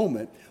at that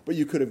moment, but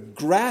you could have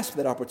grasped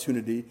that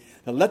opportunity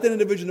to let that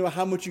individual know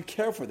how much you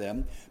care for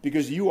them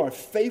because you are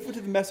faithful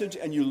to the message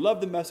and you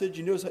love the message.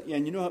 You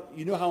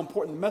know how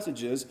important the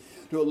message is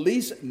to at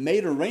least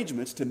make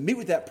arrangements to meet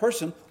with that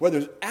person, whether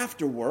it's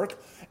after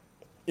work,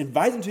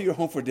 invite them to your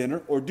home for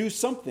dinner, or do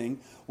something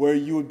where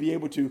you would be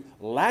able to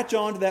latch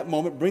on to that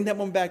moment, bring that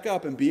moment back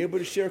up, and be able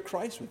to share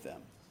Christ with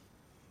them.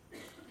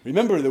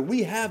 Remember that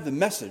we have the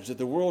message that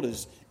the world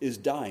is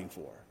dying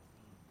for.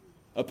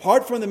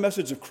 Apart from the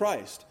message of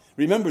Christ,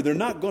 remember, they're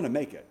not going to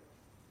make it.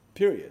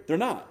 Period. They're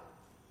not.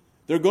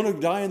 They're going to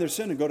die in their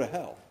sin and go to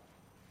hell.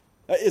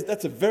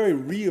 That's a very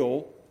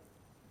real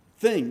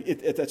thing.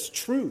 That's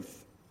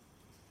truth.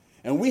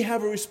 And we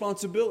have a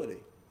responsibility.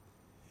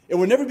 It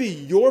will never be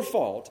your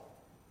fault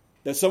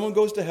that someone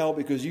goes to hell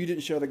because you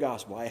didn't share the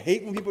gospel. I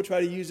hate when people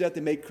try to use that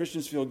to make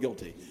Christians feel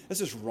guilty.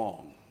 That's just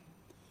wrong.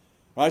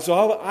 Right, so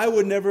I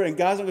would never, and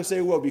God's not going to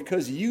say, well,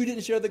 because you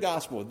didn't share the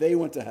gospel, they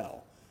went to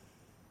hell.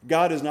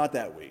 God is not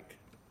that weak.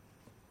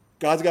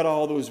 God's got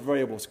all those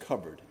variables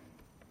covered.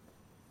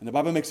 And the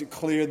Bible makes it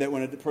clear that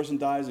when a person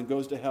dies and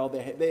goes to hell,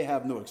 they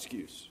have no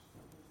excuse.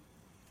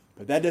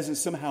 But that doesn't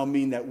somehow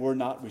mean that we're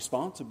not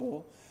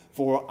responsible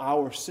for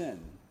our sin.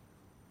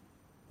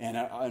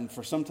 And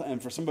for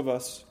some of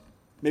us,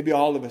 maybe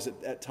all of us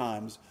at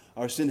times,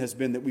 our sin has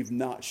been that we've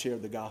not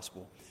shared the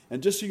gospel.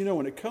 And just so you know,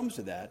 when it comes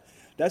to that,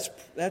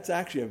 that's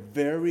actually a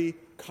very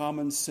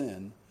common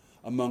sin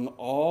among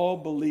all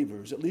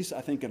believers, at least I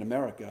think in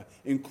America,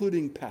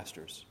 including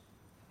pastors.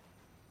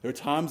 There are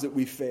times that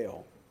we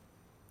fail.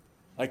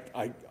 Like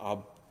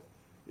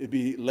it'd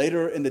be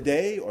later in the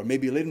day or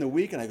maybe later in the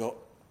week, and I go,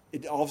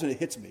 all of a sudden it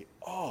hits me.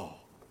 Oh,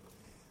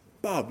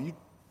 Bob,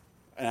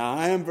 and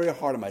I am very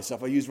hard on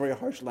myself. I use very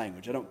harsh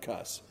language. I don't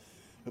cuss.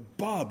 But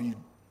Bob, you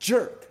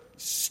jerk,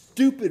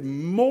 stupid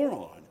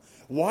moron.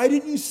 Why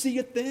didn't you see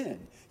it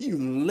then? You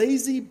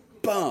lazy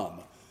bum.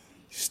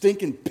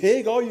 Stinking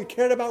pig. All you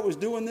cared about was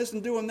doing this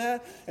and doing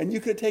that, and you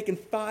could have taken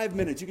 5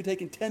 minutes. You could have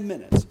taken 10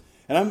 minutes.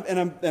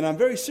 And I'm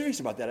very serious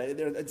about that.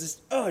 It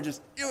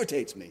just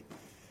irritates me.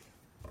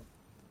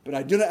 But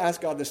I do not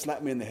ask God to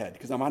slap me in the head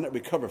because I might not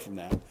recover from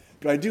that.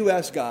 But I do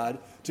ask God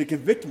to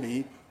convict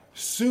me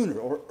sooner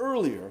or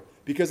earlier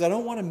because I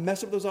don't want to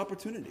mess up those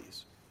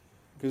opportunities.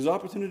 Because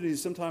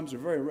opportunities sometimes are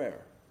very rare.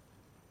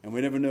 And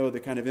we never know the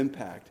kind of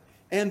impact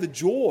and the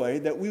joy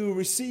that we will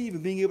receive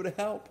in being able to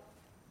help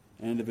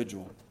an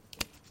individual.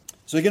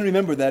 So again,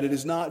 remember that it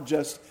is not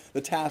just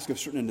the task of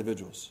certain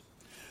individuals.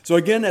 So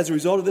again, as a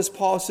result of this,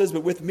 Paul says,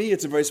 but with me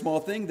it's a very small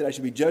thing that I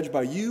should be judged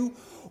by you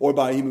or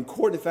by a human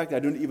court. In fact, I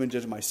don't even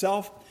judge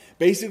myself.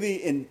 Basically,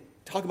 in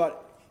talking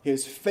about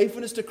his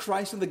faithfulness to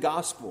Christ and the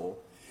gospel,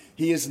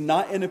 he is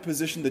not in a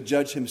position to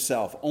judge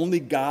himself. Only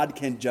God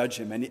can judge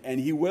him, and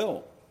he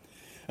will.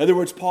 In other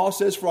words, Paul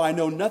says, for I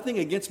know nothing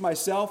against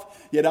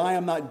myself, yet I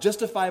am not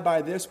justified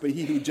by this, but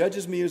he who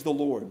judges me is the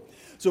Lord.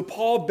 So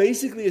Paul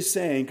basically is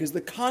saying, because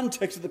the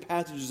context of the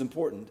passage is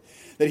important,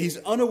 that he's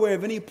unaware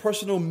of any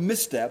personal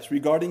missteps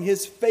regarding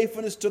his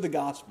faithfulness to the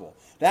gospel.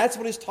 That's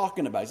what he's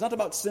talking about. It's not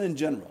about sin in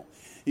general.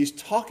 He's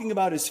talking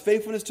about his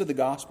faithfulness to the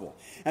gospel.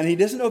 And he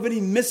doesn't know of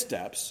any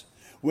missteps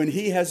when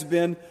he has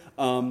been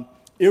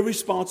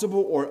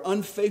irresponsible or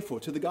unfaithful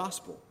to the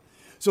gospel.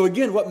 So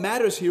again, what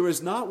matters here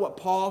is not what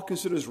Paul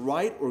considers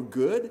right or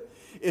good.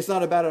 It's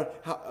not a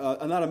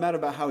matter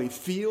about how he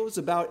feels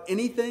about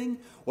anything.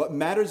 What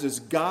matters is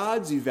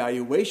God's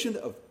evaluation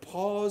of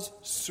Paul's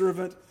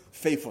servant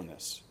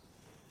faithfulness.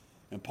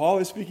 And Paul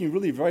is speaking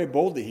really very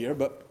boldly here,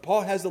 but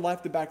Paul has the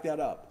life to back that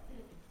up.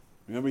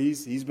 Remember,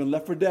 he's been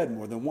left for dead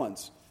more than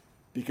once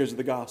because of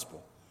the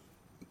gospel.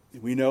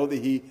 We know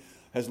that he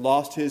has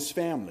lost his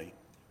family,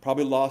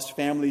 probably lost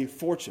family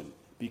fortune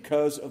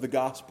because of the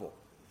gospel.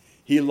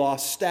 He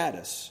lost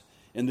status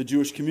in the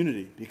Jewish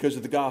community because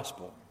of the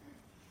gospel.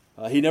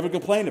 He never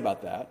complained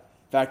about that.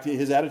 In fact,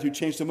 his attitude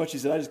changed so much, he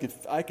said,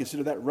 I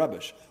consider that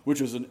rubbish, which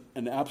was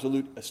an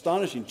absolute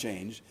astonishing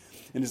change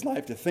in his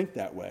life to think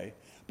that way.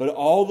 But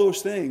all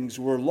those things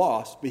were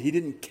lost, but he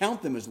didn't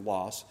count them as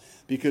loss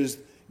because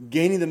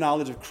gaining the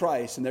knowledge of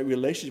Christ and that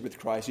relationship with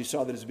Christ, he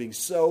saw that as being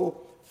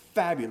so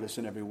fabulous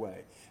in every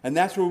way. And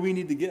that's where we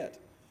need to get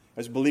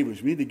as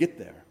believers. We need to get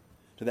there,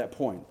 to that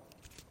point.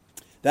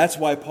 That's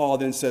why Paul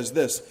then says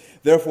this,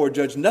 therefore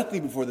judge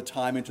nothing before the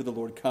time until the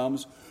Lord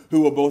comes,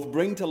 who will both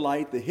bring to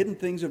light the hidden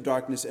things of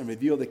darkness and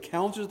reveal the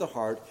counsels of the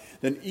heart.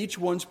 Then each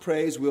one's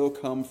praise will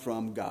come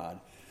from God.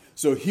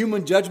 So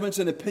human judgments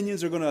and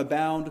opinions are going to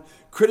abound.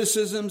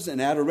 Criticisms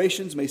and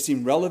adorations may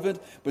seem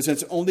relevant, but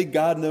since only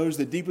God knows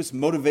the deepest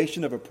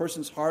motivation of a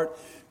person's heart,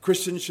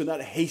 Christians should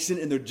not hasten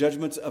in their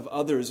judgments of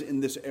others in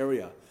this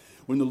area.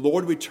 When the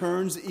Lord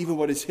returns, even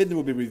what is hidden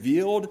will be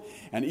revealed,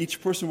 and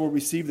each person will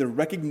receive the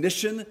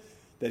recognition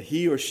that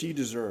he or she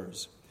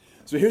deserves.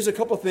 So here's a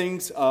couple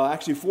things,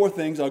 actually 4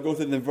 things. I'll go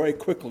through them very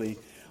quickly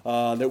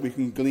that we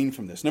can glean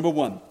from this. Number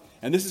 1,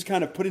 and this is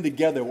kind of putting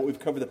together what we've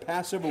covered the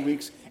past several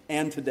weeks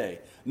and today.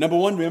 Number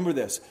 1, remember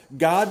this.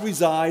 God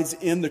resides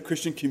in the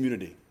Christian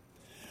community.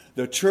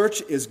 The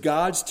church is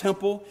God's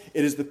temple.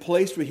 It is the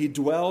place where he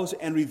dwells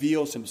and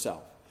reveals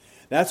himself.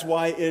 That's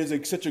why it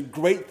is such a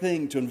great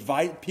thing to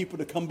invite people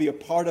to come be a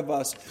part of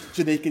us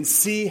so they can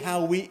see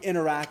how we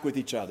interact with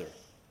each other.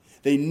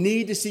 They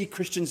need to see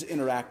Christians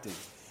interacting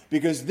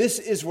because this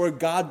is where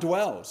God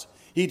dwells.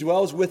 He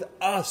dwells with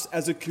us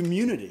as a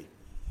community.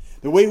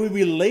 The way we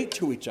relate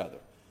to each other.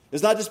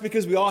 It's not just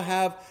because we all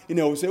have,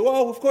 we say,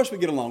 well, of course we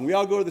get along. We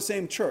all go to the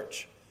same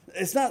church.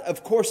 It's not,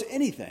 of course,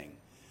 anything.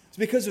 It's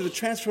because of the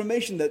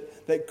transformation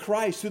that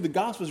Christ, through the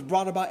gospel, has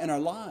brought about in our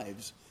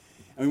lives.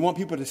 And we want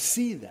people to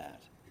see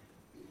that.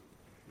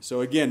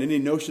 So again, any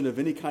notion of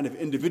any kind of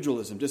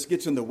individualism just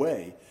gets in the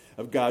way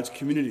of God's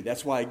community.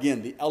 That's why,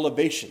 again, the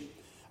elevation.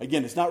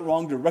 Again, it's not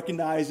wrong to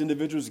recognize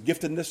individuals'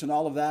 giftedness and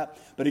all of that.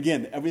 But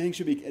again, everything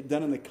should be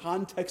done in the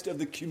context of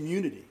the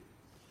community.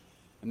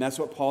 And that's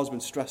what Paul's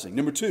been stressing.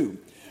 Number 2,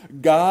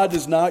 God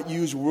does not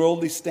use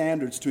worldly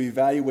standards to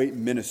evaluate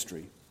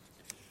ministry.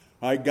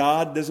 All right,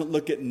 God doesn't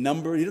look at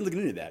number. He doesn't look at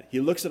any of that. He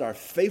looks at our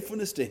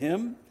faithfulness to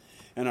him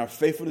and our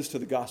faithfulness to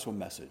the gospel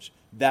message.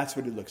 That's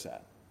what he looks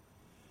at.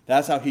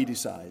 That's how he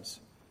decides.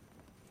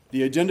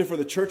 The agenda for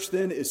the church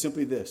then is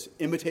simply this,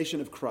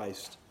 imitation of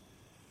Christ.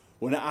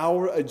 When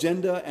our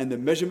agenda and the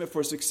measurement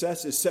for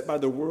success is set by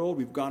the world,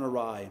 we've gone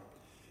awry.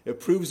 It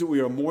proves that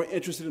we are more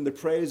interested in the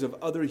praise of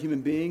other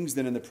human beings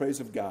than in the praise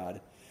of God.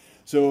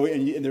 So,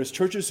 and there's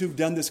churches who've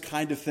done this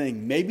kind of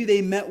thing. Maybe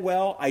they meant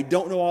well. I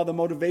don't know all the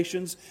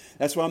motivations.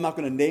 That's why I'm not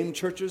going to name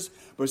churches.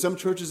 But some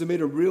churches have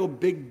made a real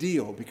big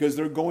deal because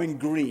they're going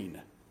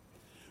green.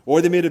 Or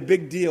they made a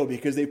big deal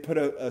because they put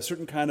a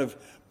certain kind of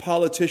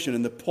politician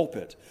in the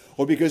pulpit.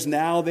 Or because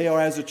now they are,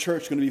 as a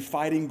church, going to be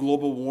fighting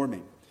global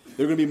warming.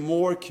 They're going to be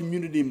more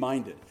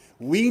community-minded.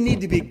 We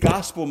need to be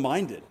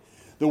gospel-minded.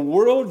 The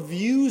world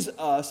views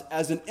us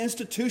as an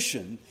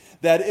institution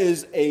that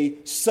is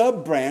a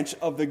sub-branch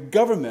of the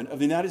government of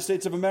the United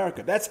States of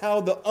America. That's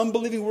how the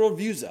unbelieving world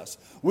views us.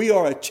 We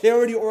are a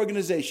charity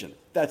organization.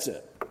 That's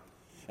it.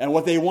 And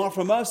what they want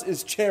from us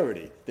is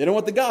charity. They don't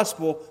want the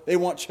gospel, they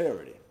want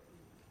charity.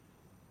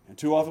 And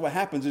too often what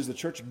happens is the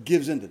church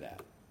gives into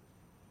that.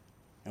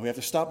 And we have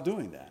to stop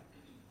doing that.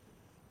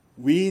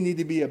 We need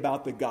to be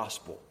about the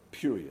gospel,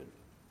 period.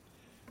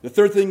 The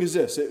third thing is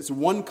this. It's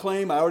one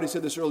claim, I already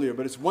said this earlier,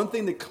 but it's one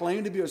thing to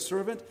claim to be a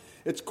servant.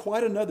 It's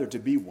quite another to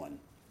be one.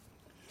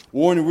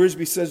 Warren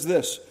Wiersbe says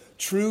this: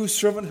 true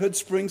servanthood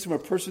springs from a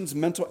person's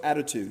mental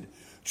attitude.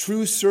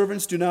 True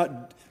servants do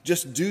not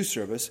just do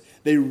service,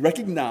 they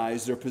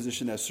recognize their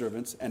position as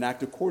servants and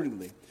act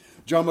accordingly.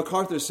 John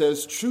MacArthur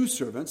says true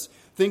servants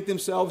think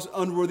themselves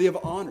unworthy of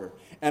honor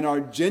and are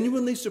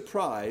genuinely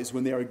surprised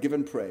when they are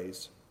given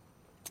praise.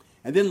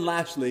 And then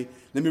lastly,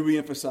 let me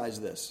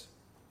reemphasize this.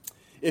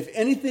 If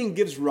anything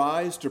gives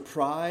rise to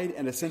pride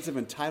and a sense of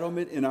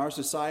entitlement in our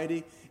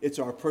society, it's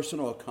our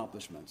personal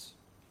accomplishments.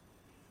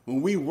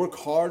 When we work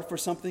hard for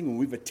something, when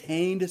we've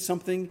attained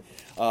something,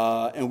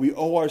 and we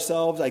owe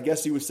ourselves, I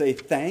guess you would say,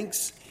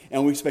 thanks,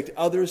 and we expect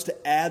others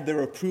to add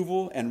their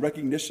approval and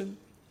recognition,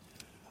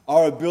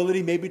 our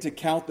ability maybe to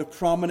count the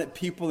prominent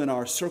people in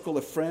our circle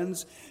of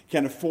friends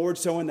can afford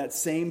someone that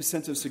same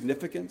sense of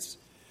significance.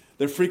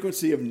 The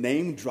frequency of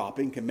name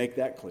dropping can make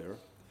that clear.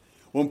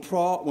 When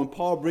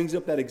Paul brings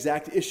up that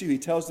exact issue, he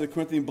tells the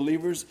Corinthian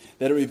believers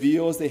that it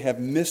reveals they have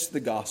missed the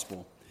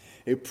gospel.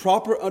 A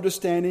proper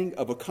understanding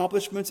of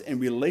accomplishments and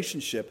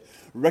relationship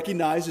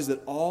recognizes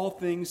that all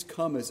things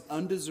come as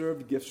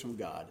undeserved gifts from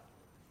God.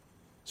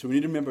 So we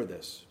need to remember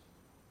this.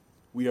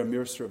 We are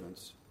mere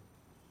servants.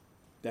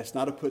 That's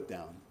not a put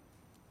down.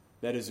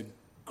 That is a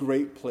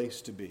great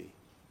place to be,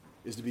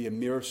 is to be a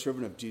mere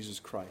servant of Jesus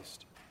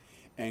Christ.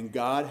 And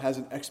God has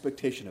an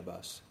expectation of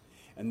us,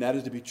 and that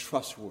is to be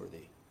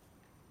trustworthy.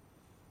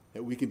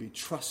 That we can be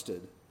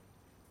trusted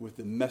with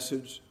the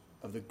message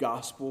of the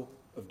gospel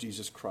of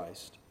Jesus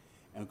Christ,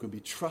 and can be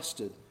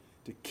trusted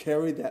to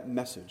carry that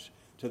message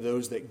to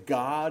those that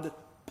God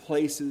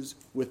places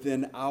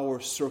within our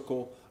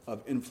circle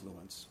of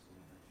influence.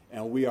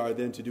 And we are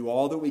then to do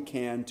all that we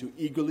can to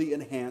eagerly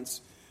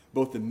enhance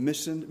both the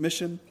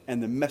mission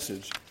and the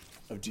message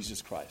of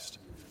Jesus Christ.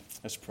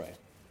 Let's pray.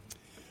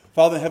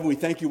 Father in heaven, we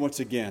thank you once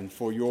again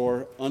for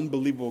your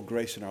unbelievable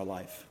grace in our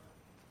life.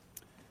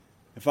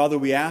 And Father,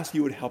 we ask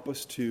you would help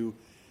us to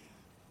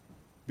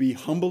be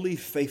humbly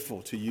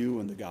faithful to you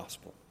and the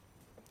gospel.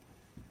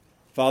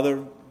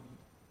 Father,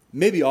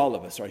 maybe all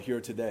of us are here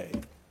today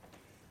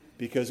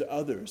because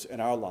others in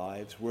our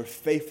lives were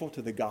faithful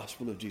to the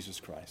gospel of Jesus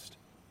Christ.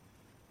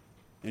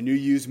 And you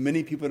use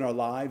many people in our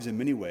lives in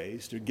many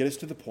ways to get us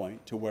to the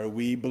point to where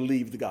we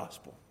believe the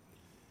gospel.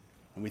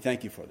 And we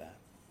thank you for that.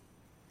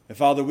 And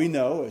Father, we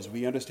know as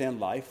we understand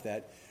life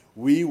that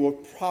we will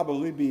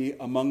probably be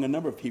among a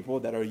number of people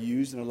that are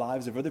used in the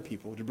lives of other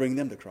people to bring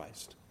them to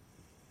Christ.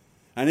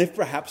 And if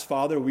perhaps,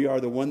 Father, we are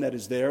the one that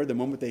is there the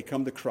moment they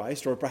come to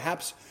Christ, or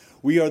perhaps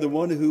we are the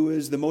one who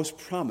is the most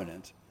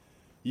prominent,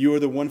 you are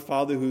the one,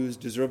 Father, who is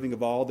deserving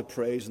of all the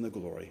praise and the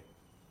glory.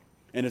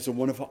 And it's a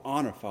wonderful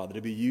honor, Father,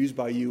 to be used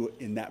by you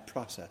in that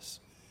process.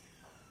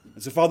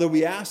 And so, Father,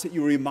 we ask that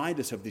you remind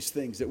us of these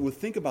things, that we'll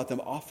think about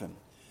them often,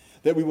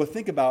 that we will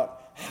think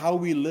about how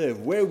we live,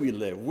 where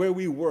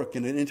we work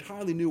in an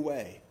entirely new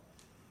way,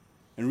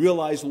 and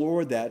realize,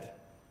 Lord, that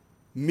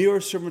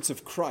mere servants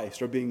of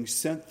Christ are being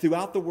sent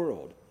throughout the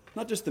world,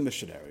 not just the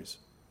missionaries,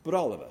 but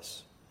all of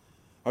us,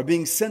 are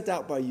being sent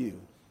out by you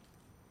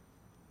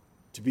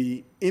to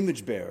be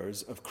image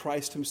bearers of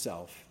Christ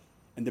himself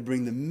and to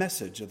bring the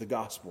message of the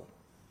gospel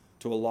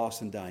to a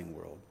lost and dying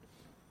world.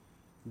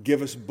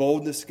 Give us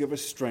boldness, give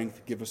us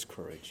strength, give us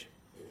courage,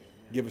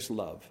 give us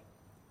love.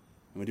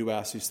 And we do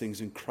ask these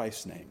things in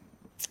Christ's name.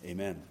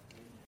 Amen.